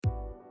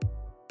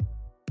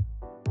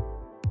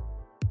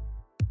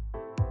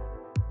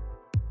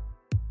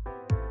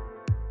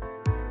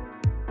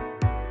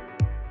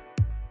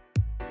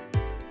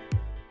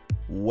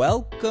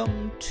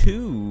Welcome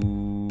to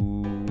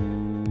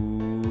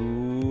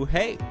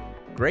Hey,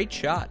 Great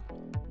Shot.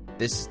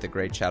 This is the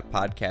Great Shot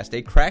Podcast,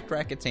 a Cracked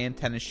Racquets and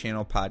Tennis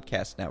Channel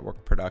podcast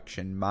network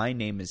production. My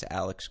name is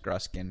Alex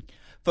Gruskin.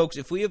 Folks,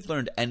 if we have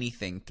learned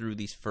anything through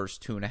these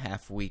first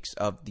 2.5 weeks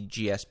of the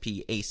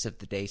GSP Ace of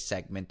the Day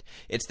segment,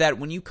 it's that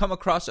when you come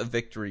across a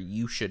victory,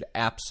 you should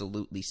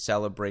absolutely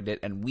celebrate it,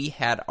 and we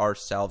had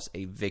ourselves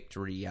a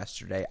victory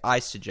yesterday. I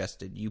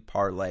suggested you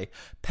parlay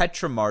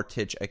Petra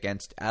Martic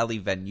against Ali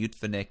Van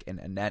Uytvanck and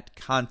Anett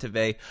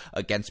Kontaveit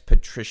against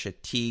Patricia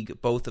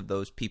Teague. Both of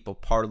those people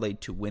parlayed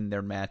to win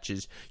their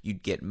matches.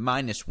 You'd get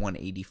minus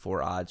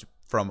 184 odds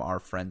from our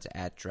friends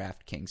at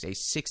DraftKings. A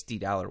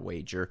 $60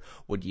 wager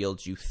would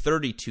yield you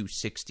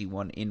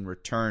 $32.61 in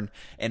return.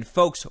 And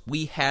folks,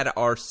 we had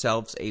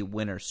ourselves a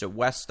winner. So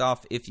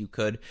Westhoff, if you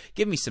could,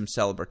 give me some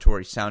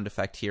celebratory sound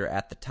effect here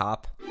at the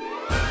top.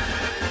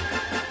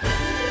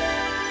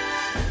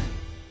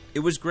 It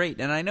was great,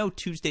 and I know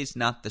Tuesday's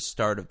not the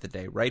start of the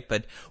day, right?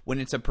 But when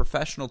it's a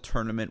professional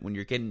tournament, when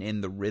you're getting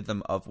in the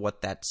rhythm of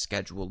what that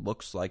schedule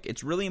looks like,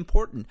 it's really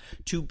important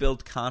to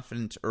build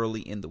confidence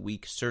early in the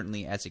week,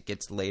 certainly as it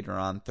gets later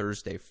on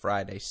Thursday,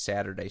 Friday,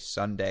 Saturday,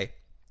 Sunday.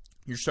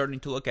 You're starting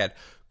to look at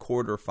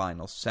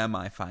quarterfinal,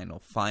 semifinal,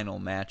 final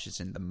matches,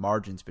 and the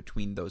margins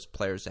between those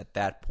players at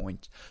that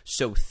point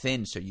so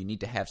thin, so you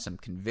need to have some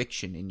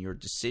conviction in your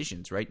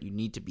decisions, right? You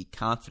need to be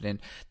confident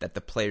that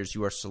the players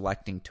you are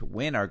selecting to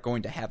win are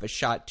going to have a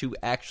shot to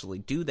actually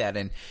do that,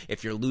 and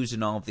if you're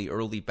losing all of the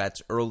early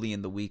bets early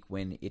in the week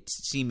when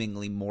it's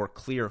seemingly more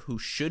clear who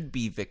should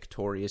be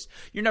victorious,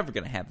 you're never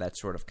going to have that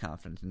sort of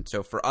confidence. And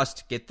so for us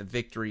to get the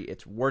victory,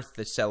 it's worth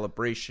the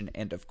celebration,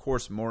 and of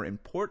course, more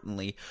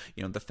importantly,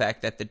 the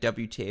fact that the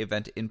WTA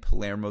event in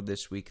Palermo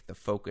this week, the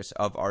focus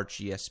of our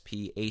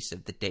GSP Ace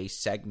of the Day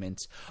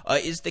segments,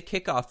 is the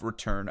kickoff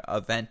return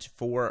event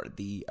for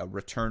the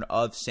return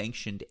of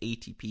sanctioned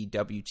ATP,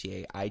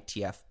 WTA,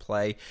 ITF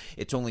play.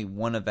 It's only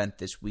one event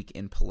this week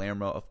in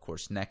Palermo. Of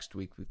course, next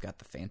week we've got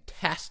the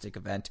fantastic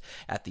event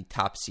at the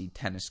Top Seed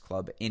Tennis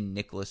Club in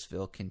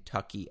Nicholasville,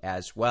 Kentucky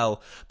as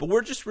well. But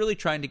we're just really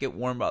trying to get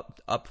warmed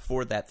up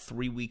for that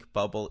 3-week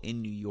bubble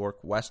in New York,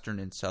 Western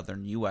and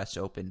Southern U.S.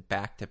 Open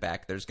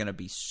back-to-back. There's going to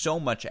be so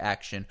much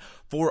action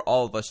for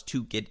all of us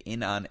to get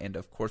in on, and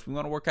of course we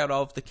want to work out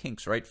all of the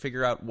kinks, right?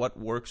 Figure out what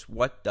works,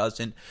 what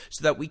doesn't,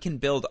 so that we can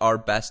build our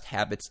best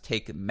habits,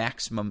 take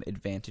maximum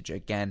advantage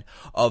again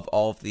of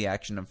all of the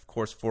action. Of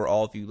course, for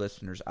all of you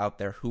listeners out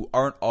there who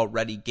aren't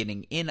already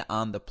getting in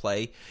on the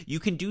play,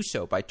 you can do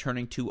so by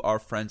turning to our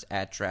friends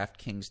at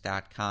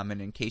DraftKings.com, and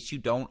in case you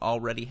don't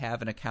already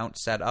have an account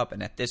set up,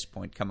 and at this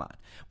point, come on,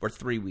 we're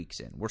 3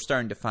 weeks in, we're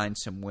starting to find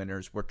some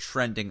winners, we're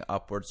trending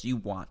upwards, you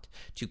want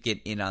to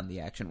get in on the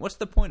action. What's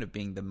the point of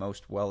being the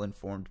most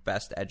well-informed,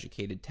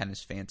 best-educated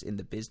tennis fans in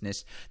the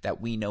business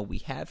that we know we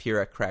have here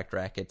at Cracked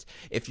Racquets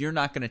if you're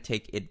not going to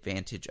take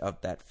advantage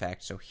of that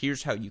fact? So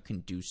here's how you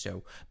can do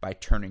so by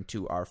turning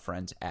to our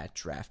friends at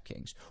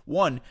DraftKings.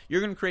 One, you're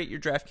going to create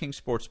your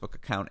DraftKings Sportsbook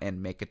account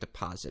and make a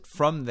deposit.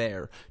 From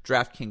there,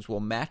 DraftKings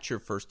will match your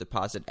first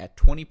deposit at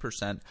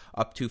 20%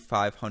 up to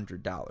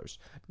 $500.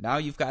 Now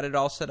you've got it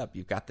all set up.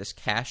 You've got this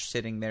cash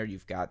sitting there.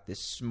 You've got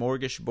this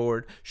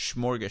smorgasbord,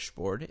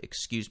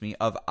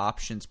 of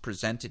options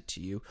presented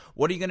to you.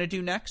 What are you going to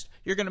do next?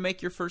 You're going to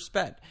make your first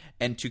bet.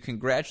 And to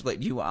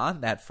congratulate you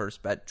on that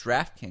first bet,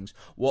 DraftKings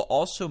will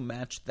also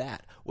match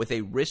that with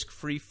a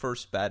risk-free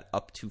first bet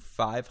up to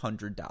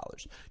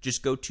 $500.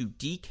 Just go to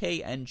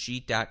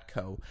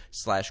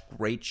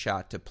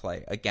dkng.co/greatshot to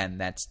play. Again,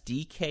 that's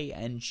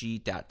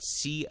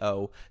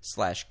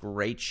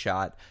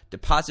dkng.co/greatshot.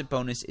 Deposit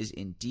bonus is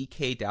in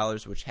DK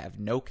dollars, which have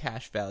no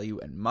cash value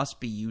and must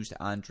be used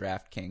on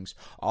DraftKings.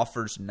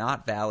 Offers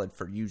not valid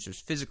for users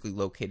physically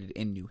located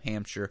in New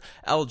Hampshire.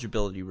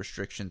 Eligibility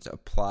restrictions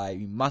apply.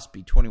 You must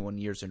be 21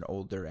 years and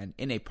older and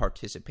in a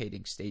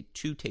participating state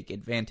to take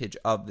advantage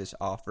of this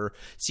offer.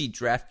 See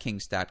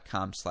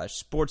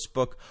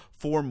DraftKings.com/sportsbook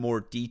for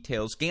more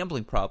details.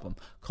 Gambling problem?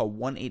 Call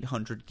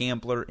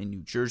 1-800-GAMBLER in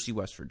New Jersey,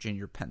 West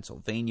Virginia,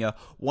 Pennsylvania,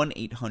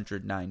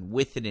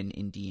 1-800-9-WITH-IT in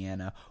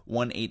Indiana,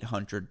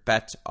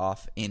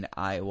 1-800-BETS-OFF in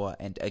Iowa.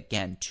 And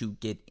again, to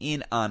get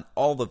in on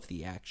all of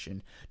the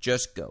action,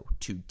 just go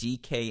to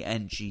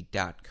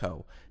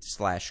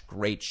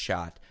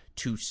dkng.co/greatshot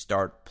to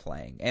start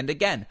playing. And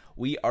again,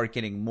 we are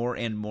getting more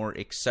and more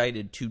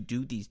excited to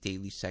do these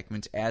daily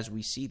segments as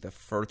we see the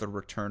further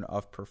return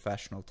of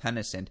professional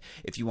tennis. And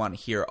if you want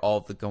to hear all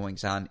of the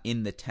goings on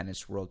in the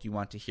tennis world, you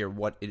want to hear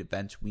what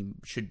events we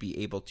should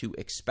be able to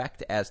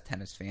expect as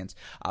tennis fans.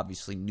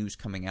 Obviously, news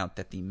coming out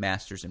that the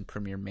Masters and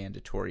Premier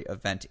Mandatory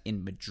event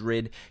in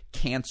Madrid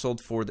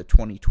canceled for the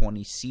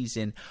 2020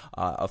 season.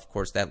 Of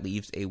course, that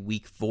leaves a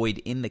week void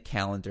in the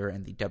calendar,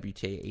 and the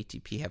WTA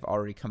ATP have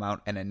already come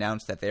out and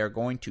announced that they are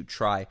going to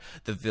try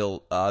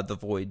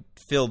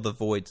fill the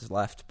voids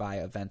left by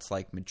events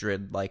like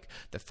Madrid, like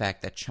the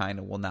fact that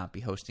China will not be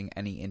hosting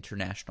any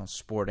international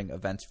sporting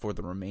events for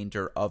the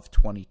remainder of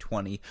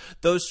 2020.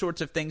 Those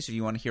sorts of things. If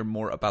you want to hear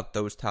more about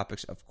those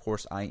topics, of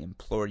course, I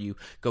implore you,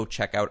 go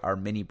check out our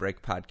Mini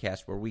Break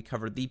podcast where we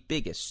cover the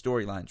biggest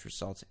storylines,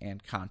 results,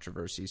 and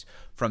controversies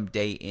from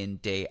day in,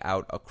 day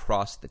out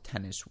across the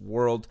tennis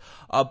world.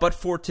 But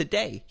for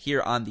today,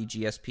 here on the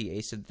GSP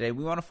Ace of the Day,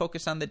 we want to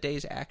focus on the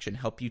day's action,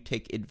 help you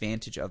take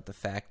advantage of the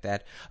fact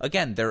that,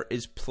 again, there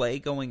is play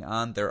going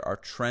on, there are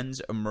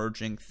trends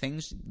emerging,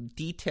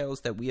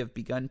 details that we have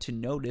begun to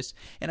notice,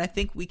 and I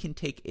think we can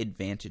take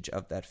advantage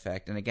of that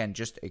fact. And again,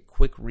 just a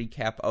quick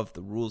recap of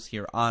the rules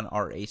here on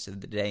our Ace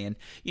of the Day. And,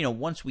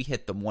 once we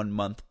hit the 1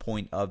 month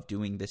point of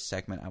doing this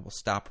segment, I will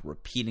stop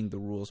repeating the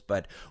rules,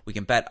 but we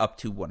can bet up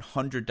to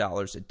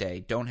 $100 a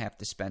day. Don't have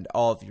to spend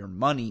all of your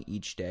money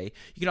each day.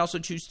 You can also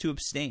choose to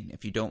abstain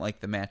if you don't like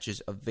the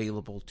matches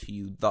available to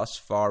you. Thus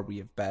far, we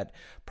have bet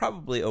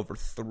probably over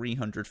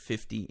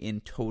 350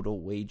 in total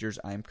wagers.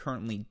 I am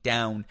currently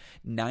down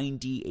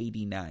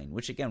 90.89,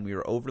 which again, we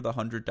were over the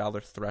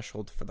 $100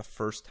 threshold for the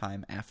first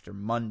time after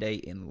Monday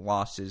in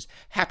losses.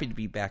 Happy to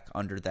be back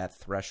under that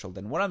threshold.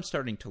 And what I'm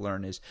starting to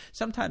learn is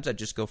sometimes I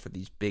just go for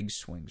these big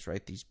swings,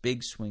 right? These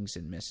big swings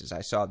and misses.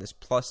 I saw this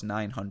plus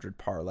 900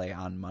 parlay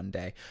on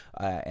Monday,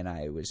 and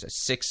it was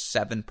a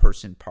 6-7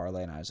 person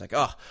parlay, and I was like,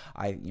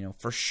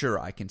 for sure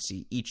I can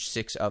see each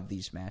 6 of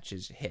these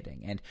matches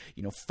hitting. And,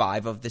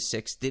 5 of the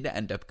 6 did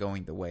end up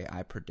going the way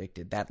I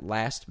predicted. That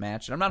last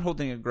match, and I'm not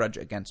holding a grudge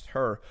against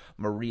her,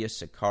 Maria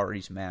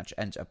Sakkari's match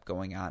ends up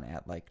going on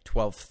at like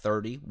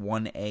 12:30,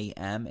 1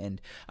 a.m.,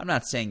 and I'm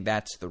not saying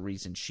that's the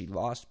reason she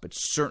lost, but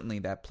certainly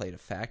that played a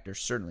factor.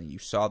 Certainly you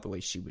saw the way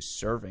she was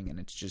serving, and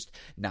it's just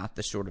not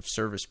the sort of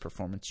service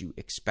performance you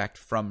expect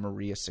from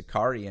Maria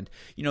Sakkari, and,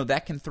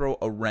 that can throw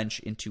a wrench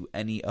into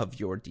any of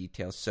your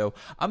details. So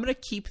I'm going to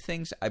keep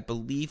things, I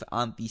believe,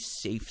 on the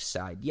safe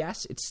side.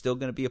 Yes, it's still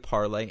going to be a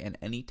parlay, and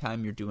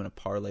anytime you're doing a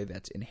parlay,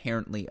 that's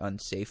inherently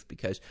unsafe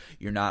because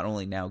you're not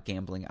only now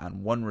gambling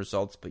on one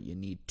result, but you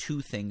need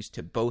 2 things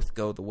to both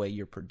go the way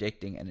you're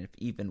predicting, and if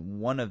even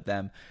one of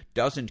them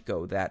doesn't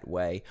go that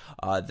way,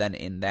 then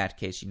in that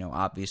case,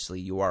 obviously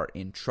you are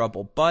in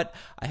trouble. But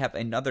I have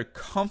another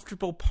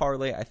comfortable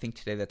parlay, I think,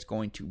 today that's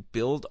going to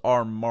build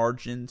our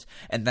margins,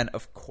 and then,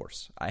 of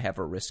course, I have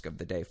a risk of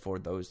the day for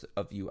those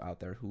of you out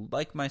there who,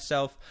 like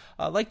myself,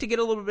 like to get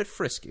a little bit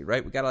frisky,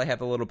 right? We got to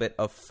have a little bit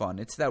of fun.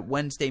 It's that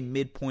Wednesday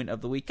midpoint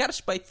of the week. Got to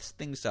spice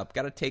things up.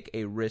 Got to take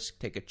a risk,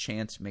 take a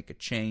chance, make a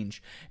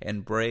change,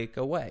 and break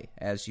away.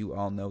 As you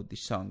all know the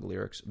song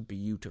lyrics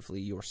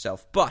beautifully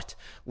yourself. But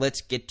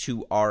let's get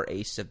to our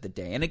Ace of the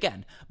Day. And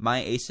again, my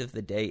Ace of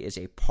the Day is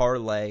a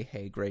parlay,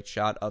 hey, great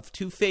shot, of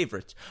 2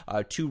 favorites,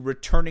 2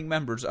 returning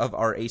members of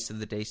our Ace of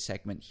the Day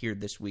segment here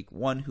this week.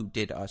 One who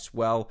did us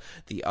well,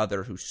 the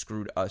other who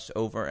screwed us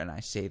over, and I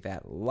say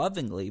that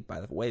lovingly,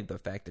 by the way, the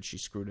fact that she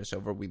screwed us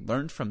over. We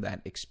learned from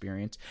that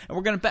experience, and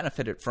we're going to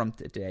benefit it from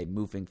today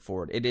moving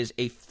forward. It is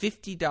a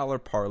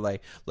 $50 parlay.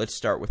 Let's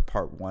start with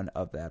part 1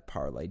 of that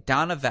parlay.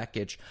 Donna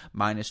Vekic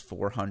minus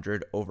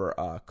 400 over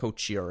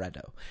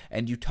Cocciaretto.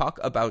 And you talk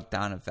about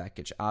Donna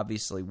Vekic,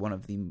 obviously one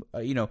of the,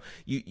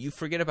 you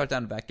forget about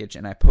Donna Vekic,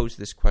 and I posed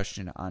this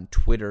question on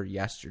Twitter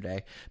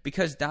yesterday,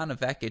 because Donna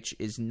Vekic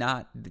is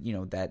not,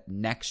 that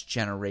next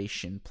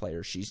generation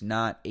player. She's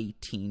not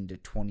 18 to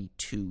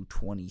 22,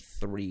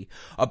 23,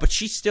 but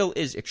she still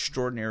is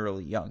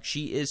extraordinarily young.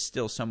 She is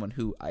still someone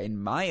who,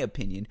 in my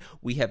opinion,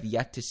 we have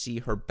yet to see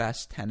her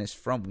best tennis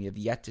from. We have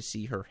yet to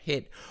see her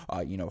hit,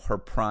 her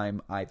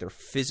prime, either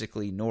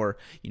physically nor,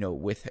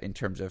 in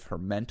terms of her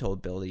mental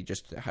ability,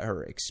 just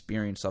her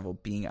experience level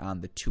being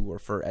on the tour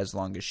for as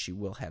long as she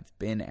will have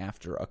been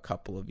after a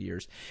couple of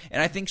years.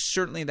 And I think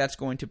certainly that's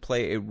going to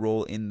play a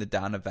role in the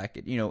Donna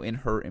Vekic, in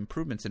her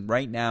improvements. And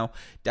right now,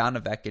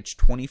 Donna Vekic,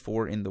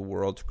 24 in the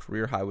world,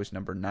 career high was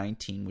number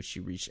 19, which she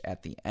reached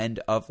at the end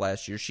of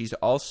last year. She's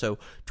also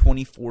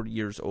 24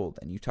 years old,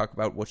 and you talk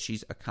about what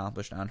she's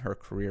accomplished on her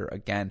career.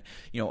 Again,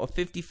 a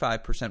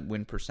 55%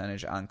 win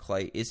percentage on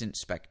clay isn't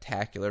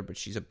spectacular, but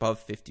she's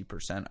above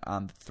 50%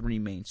 on the 3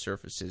 main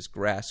surfaces,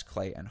 grass,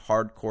 clay, and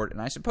hard court.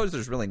 And I suppose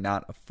there's really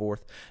not a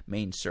 4th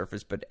main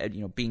surface, but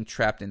being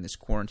trapped in this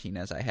quarantine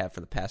as I have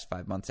for the past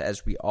 5 months,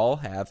 as we all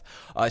have,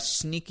 a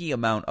sneaky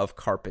amount of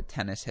carpet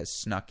tennis has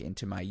snuck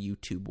into my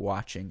YouTube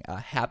watching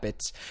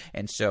habits.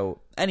 And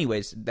so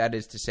anyways, that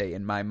is to say,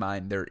 in my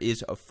mind, there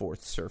is a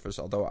 4th surface,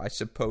 although I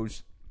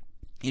suppose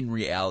in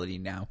reality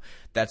now,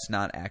 that's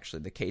not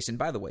actually the case. And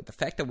by the way, the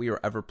fact that we are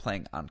ever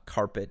playing on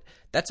carpet,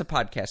 that's a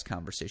podcast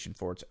conversation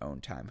for its own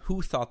time.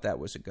 Who thought that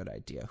was a good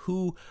idea?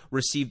 Who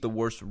received the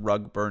worst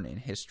rug burn in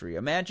history?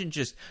 Imagine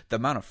just the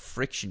amount of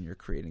friction you're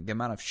creating, the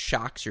amount of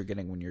shocks you're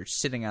getting when you're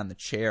sitting on the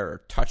chair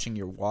or touching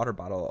your water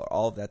bottle, or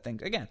all of that thing.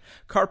 Again,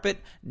 carpet,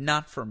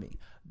 not for me.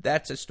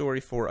 That's a story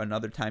for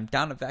another time.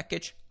 Donna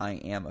Vekic, I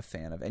am a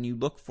fan of. And you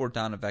look for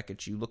Donna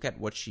Vekic, you look at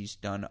what she's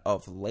done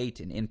of late,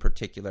 and in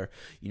particular,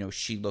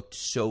 she looked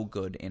so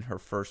good in her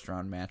first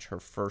round match, her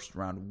first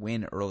round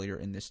win earlier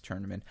in this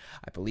tournament.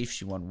 I believe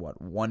she won,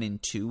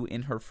 1-2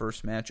 in her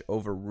first match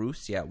over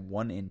Rus? Yeah,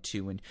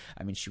 1-2. And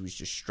I mean, she was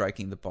just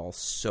striking the ball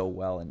so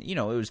well. And, it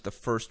was the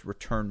first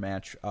return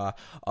match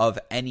of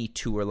any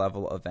tour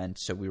level event,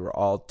 so we were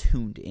all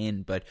tuned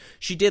in. But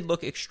she did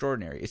look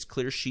extraordinary. It's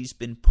clear she's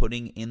been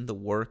putting in the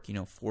work,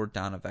 for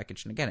Donna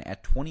Vekic. And again,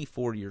 at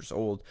 24 years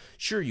old,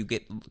 sure, you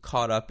get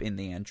caught up in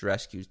the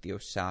Andreescus, the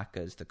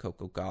Osakas, the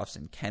Coco Gauffs,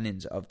 and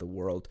Kennans of the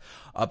world.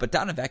 But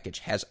Donna Vekic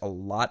has a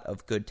lot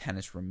of good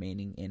tennis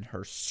remaining in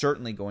her.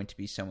 Certainly going to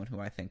be someone who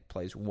I think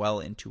plays well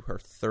into her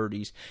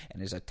 30s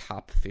and is a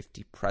top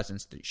 50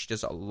 presence. She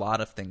does a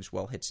lot of things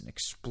well, hits an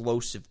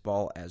explosive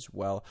ball as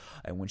well.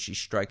 And when she's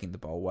striking the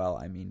ball well,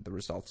 I mean, the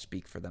results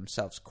speak for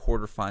themselves.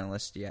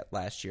 Quarterfinalist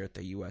last year at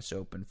the U.S.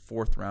 Open,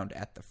 4th round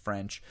at the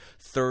French,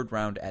 3rd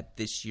round at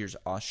this year's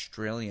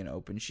Australian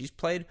Open. She's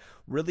played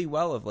really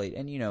well of late.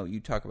 And, you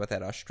talk about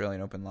that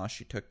Australian Open loss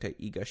she took to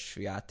Iga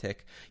Swiatek.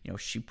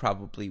 She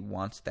probably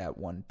wants that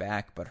one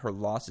back, but her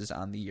losses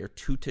on the year,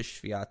 2 to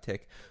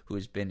Swiatek, who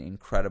has been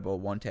incredible,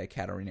 1 to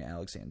Katerina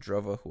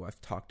Alexandrova, who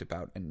I've talked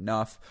about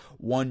enough,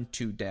 1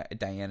 to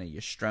Diana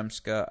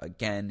Yastremska,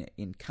 again,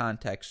 in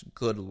context,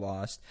 good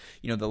loss.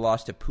 The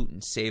loss to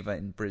Putintseva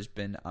in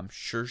Brisbane, I'm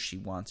sure she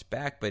wants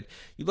back, but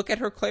you look at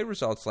her clay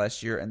results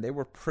last year, and they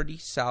were pretty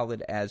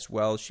solid as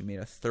well. She made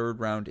a 3rd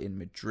round in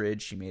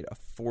Madrid. She made a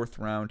 4th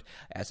round,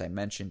 as I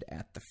mentioned,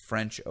 at the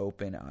French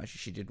Open.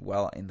 She did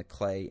well in the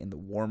clay in the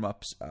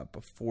warm-ups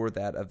before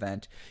that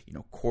event.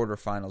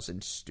 Quarterfinals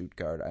in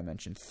Stuttgart, I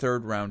mentioned,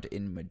 3rd round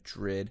in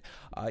Madrid.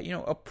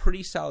 A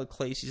pretty solid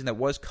clay season that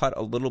was cut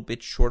a little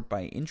bit short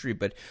by injury,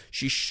 but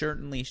she's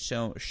certainly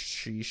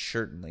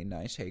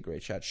nice. Hey,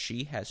 great shot.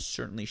 She has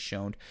certainly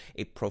shown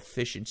a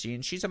proficiency,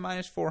 and she's a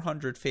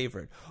 -400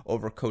 favorite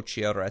over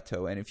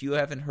Cocciaretto. And if you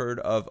haven't heard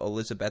of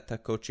Elisabetta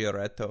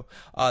Cocciaretto,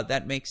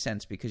 that makes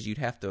sense because you'd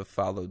have to have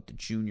followed the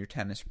junior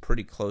tennis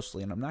pretty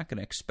closely, and I'm not going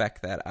to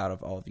expect that out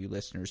of all of you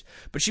listeners.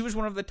 But she was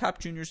one of the top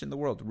juniors in the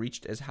world,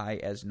 reached as high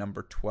as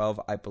number 12.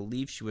 I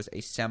believe she was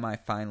a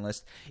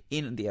semifinalist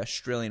in the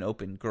Australian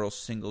Open Girls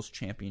Singles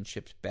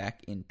Championships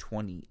back in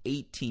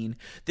 2018.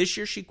 This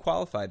year she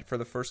qualified for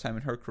the first time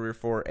in her career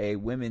for a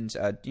women's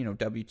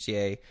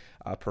WTA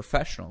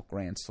professional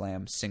Grand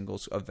Slam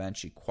singles event.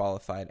 She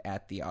qualified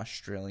at the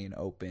Australian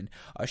Open.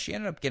 She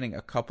ended up getting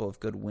a couple of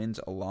good wins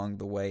along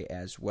the way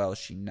as well.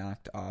 She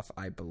knocked off,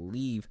 I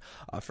believe,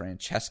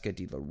 Francesca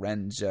Di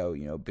Lorenzo,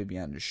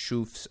 Bibiana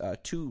Schufs,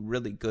 2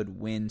 really good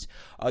wins.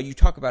 You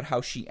talk about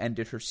how she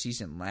ended her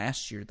season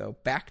last year, though,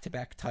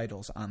 back-to-back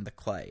titles on the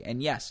clay.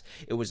 And yes,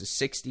 it was a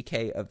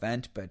 60K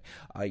event, but,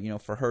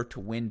 for her to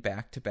win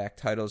back-to-back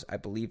titles, I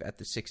believe at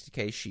the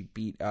 60K she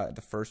beat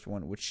the first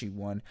one, which she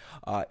won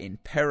in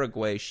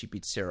Paraguay. She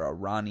beat Sara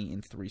Errani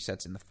in 3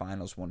 sets in the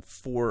finals, won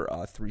 4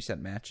 3-set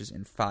matches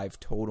in 5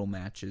 total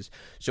matches.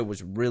 So it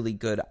was really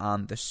good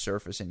on the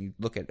surface. And you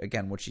look at,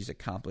 again, what she's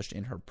accomplished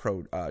in her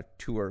pro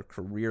tour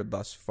career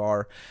thus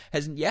far.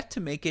 Has yet to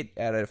make it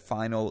at a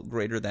final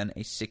greater than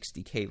a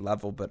 60K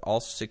level, but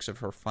all 6 of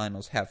her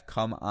finals have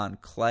come on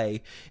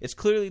clay. It's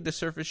clearly the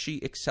surface she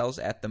excels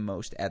at the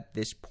most at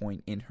this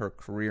point in her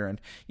career. And,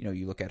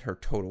 you look at her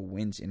total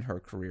wins in her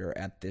career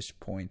at this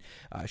point.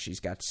 She's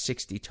got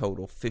 60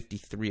 total,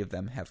 53 of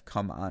them have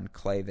come on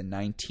clay, the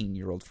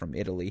 19-year-old from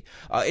Italy.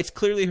 It's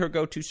clearly her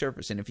go-to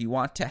surface, and if you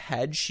want to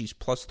hedge, she's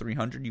plus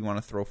 300. You want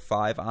to throw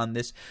 5 on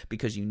this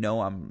because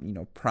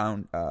I'm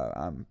proud.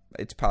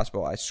 It's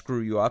possible I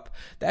screw you up.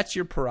 That's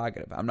your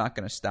prerogative. I'm not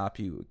going to stop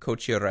you.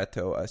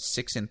 Cocciaretto, a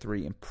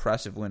 6-3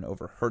 impressive win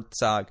over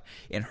Herzog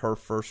in her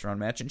first round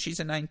match, and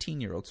she's a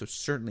 19-year-old, so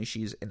certainly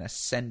she's an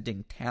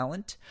ascending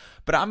talent.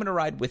 But I'm going to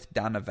ride with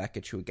Donna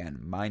Vekic, who again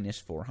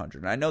 -400.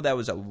 And I know that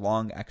was a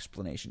long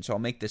explanation, so I'll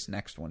make this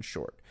next one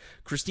short.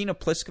 Kristina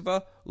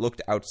Pliskova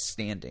looked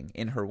outstanding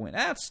in her win.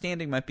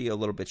 Outstanding might be a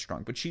little bit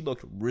strong, but she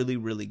looked really,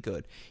 really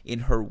good in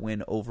her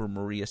win over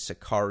Maria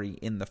Sakkari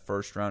in the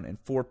first round. And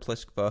for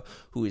Pliskova,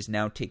 who is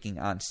now taking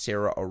on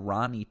Sara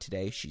Errani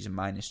today, she's a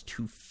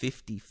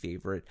 -250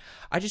 favorite.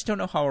 I just don't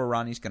know how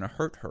Errani's going to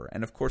hurt her.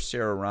 And of course,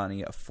 Sara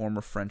Errani, a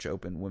former French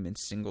Open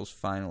women's singles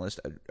finalist,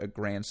 a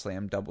Grand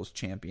Slam doubles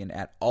champion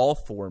at all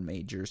 4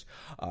 majors.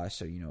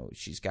 So,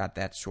 she's got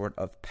that sort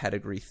of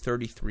pedigree,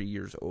 33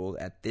 years old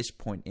at this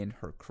point in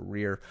her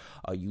career.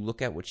 You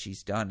look at what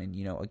she's done, and,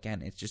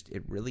 again,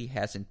 it really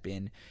hasn't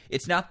been,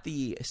 it's not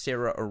the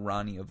Sara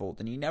Errani of old,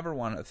 and you never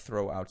want to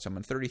throw out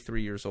someone.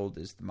 33 years old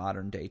is the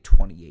modern day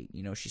 28.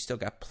 She's still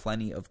got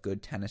plenty of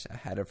good tennis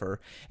ahead of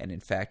her, and in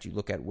fact, you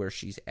look at where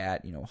she's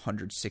at,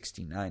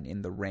 169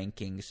 in the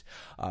rankings.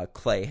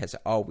 Clay has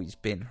always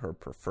been her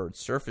preferred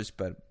surface,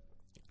 but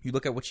You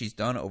look at what she's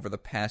done over the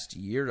past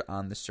year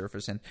on the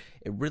surface, and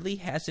it really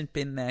hasn't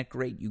been that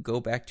great. You go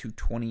back to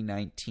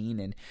 2019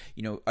 and,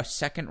 a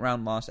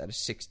second-round loss at a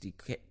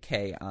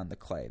 60K on the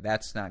clay.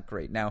 That's not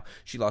great. Now,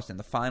 she lost in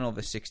the final of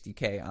a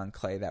 60K on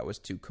clay. That was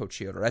to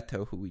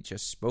Cocciaretto, who we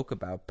just spoke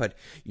about. But,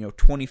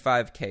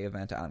 25K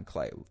event on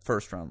clay,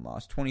 first-round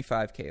loss.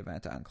 25K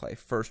event on clay,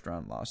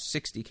 first-round loss.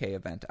 60K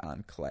event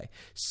on clay,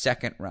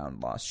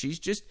 second-round loss. She's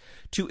just,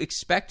 to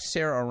expect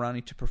Sara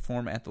Errani to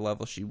perform at the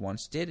level she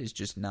once did is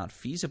just not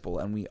feasible.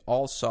 And we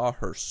all saw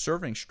her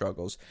serving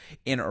struggles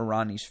in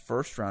Errani's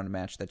first-round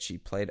match that she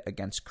played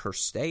against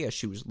Cirstea.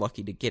 She was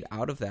lucky to get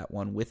out of that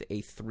one with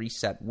a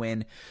 3-set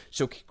win.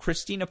 So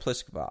Kristyna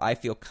Pliskova, I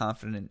feel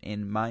confident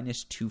in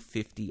minus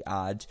 250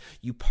 odds.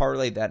 You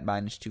parlay that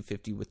minus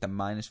 250 with the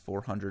minus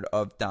 400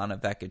 of Donna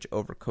Vekic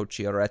over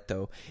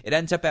Cocciaretto. It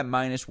ends up at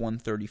minus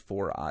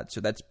 134 odds.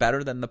 So that's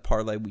better than the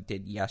parlay we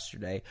did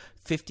yesterday.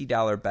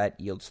 $50 bet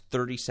yields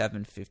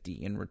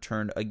 $37.50 in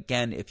return.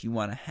 Again, if you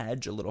want to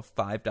hedge a little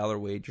 $5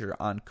 wager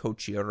on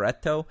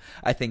Cocciaretto,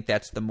 I think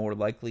that's the more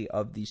likely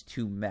of these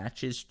two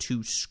matches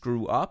to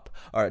screw up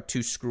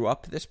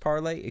this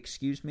parlay,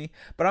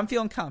 but I'm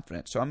feeling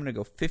confident, so I'm going to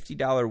go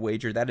 $50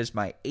 wager. That is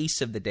my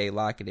ace of the day.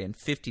 Lock it in.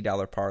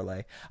 $50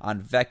 parlay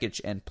on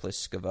Vekic and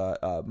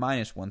Pliskova,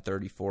 minus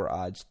 134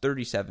 odds.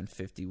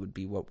 $37.50 would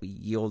be what we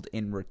yield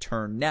in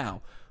return.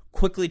 Now,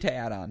 quickly to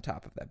add on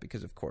top of that,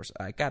 because of course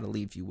I got to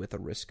leave you with a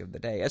risk of the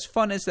day. As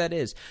fun as that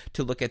is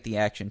to look at the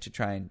action to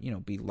try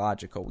and be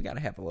logical, we got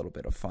to have a little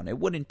bit of fun. It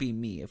wouldn't be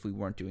me if we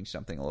weren't doing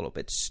something a little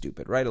bit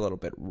stupid, right? A little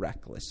bit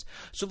reckless.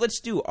 So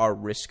let's do our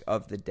risk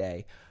of the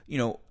day.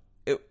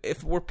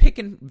 If we're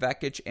picking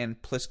Vekic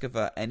and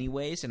Pliskova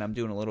anyways, and I'm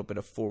doing a little bit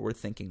of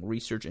forward-thinking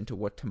research into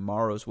what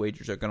tomorrow's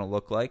wagers are going to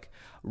look like,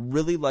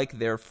 really like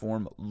their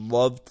form,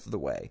 loved the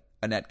way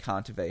Anett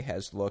Kontaveit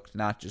has looked,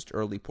 not just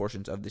early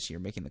portions of this year,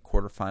 making the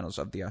quarterfinals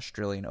of the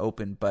Australian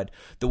Open, but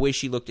the way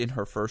she looked in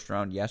her first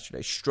round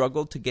yesterday.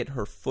 Struggled to get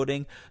her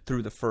footing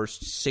through the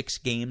first 6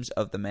 games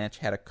of the match,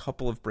 had a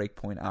couple of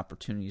breakpoint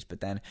opportunities,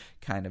 but then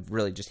kind of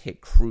really just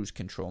hit cruise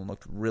control and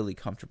looked really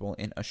comfortable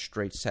in a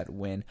straight set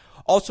win.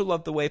 Also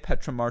loved the way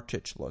Petra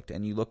Martic looked,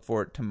 and you look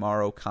for it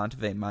tomorrow.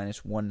 Kontaveit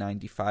minus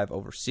 195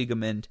 over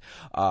Siegemund,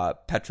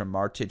 Petra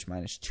Martic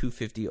minus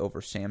 250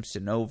 over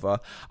Samsonova.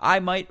 I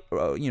might,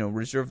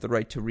 reserve the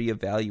right to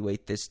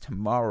reevaluate this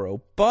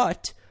tomorrow,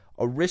 but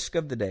a risk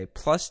of the day,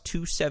 plus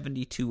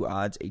 272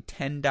 odds, a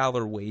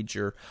 $10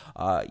 wager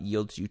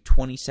yields you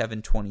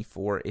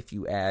 $27.24 if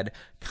you add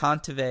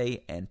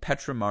Kontaveit and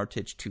Petra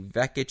Martic to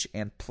Vekic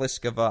and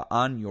Pliskova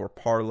on your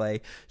parlay.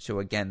 So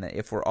again,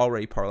 if we're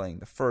already parlaying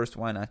the first,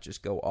 why not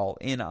just go all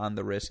in on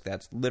the risk?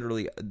 That's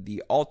literally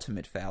the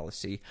ultimate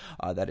fallacy.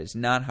 That is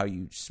not how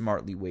you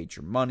smartly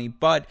wager money,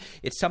 but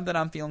it's something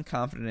I'm feeling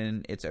confident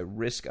in. It's a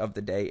risk of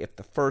the day. If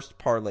the first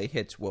parlay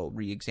hits, we'll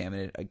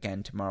re-examine it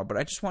again tomorrow, but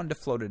I just wanted to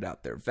float it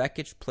out there. Vekic,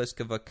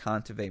 Pliskova,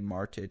 Kontaveit,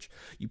 Martic.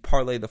 You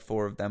parlay the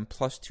 4 of them,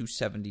 plus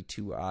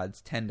 272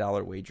 odds.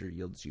 $10 wager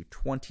yields you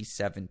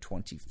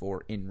 $27.24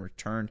 in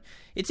return.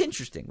 It's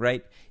interesting,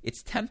 right?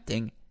 It's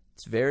tempting.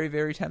 It's very,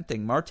 very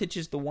tempting. Martic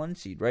is the 1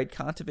 seed, right?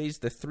 Kontaveit's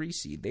the 3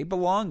 seed. They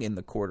belong in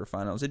the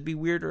quarterfinals. It'd be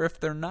weirder if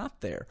they're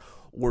not there.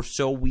 Or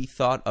so we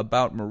thought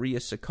about Maria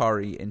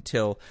Sakkari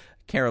until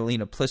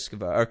Kristyna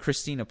Pliskova,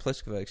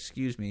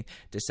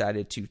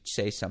 decided to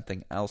say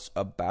something else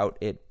about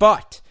it.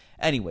 But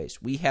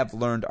anyways, we have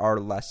learned our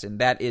lesson.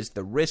 That is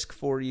the risk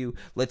for you.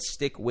 Let's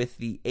stick with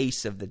the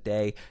ace of the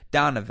day.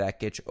 Donna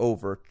Vekic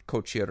over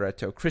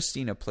Cocciaretto.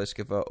 Kristyna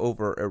Pliskova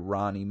over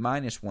Errani.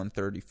 Minus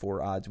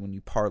 134 odds when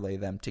you parlay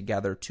them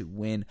together to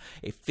win.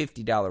 A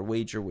 $50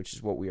 wager, which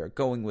is what we are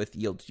going with,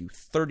 yields you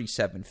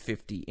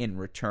 $37.50 in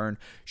return.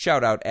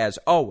 Shout out, as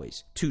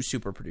always, to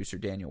super producer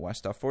Daniel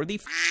Westoff for the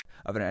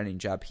of an editing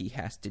job he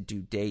has to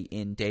do day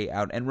in, day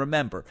out. And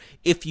remember,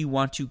 if you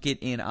want to get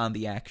in on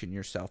the action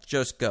yourself,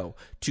 just go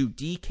to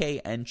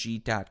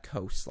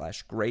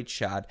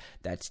dkng.co/greatshot.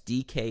 That's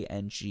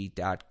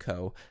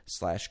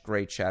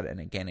dkng.co/greatshot.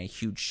 And again, a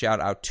huge shout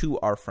out to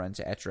our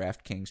friends at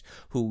DraftKings,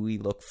 who we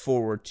look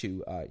forward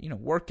to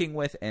working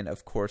with, and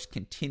of course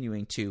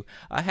continuing to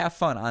have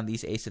fun on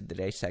these Ace of the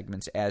Day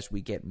segments as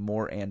we get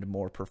more and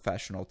more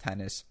professional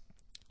tennis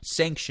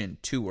sanctioned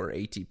tour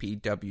ATP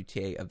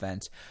WTA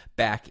events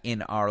back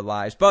in our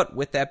lives. But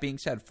with that being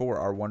said, for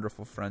our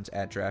wonderful friends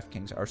at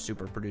DraftKings, our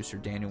super producer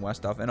Daniel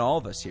Westoff, and all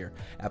of us here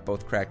at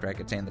both Cracked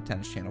Racquets and the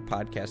Tennis Channel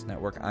Podcast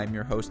Network, I'm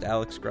your host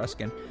Alex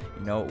Gruskin.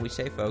 You know what we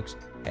say, folks.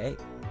 Hey,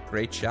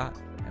 great shot,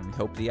 and we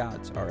hope the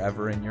odds are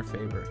ever in your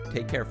favor.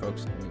 Take care,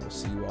 folks, and we will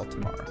see you all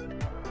tomorrow.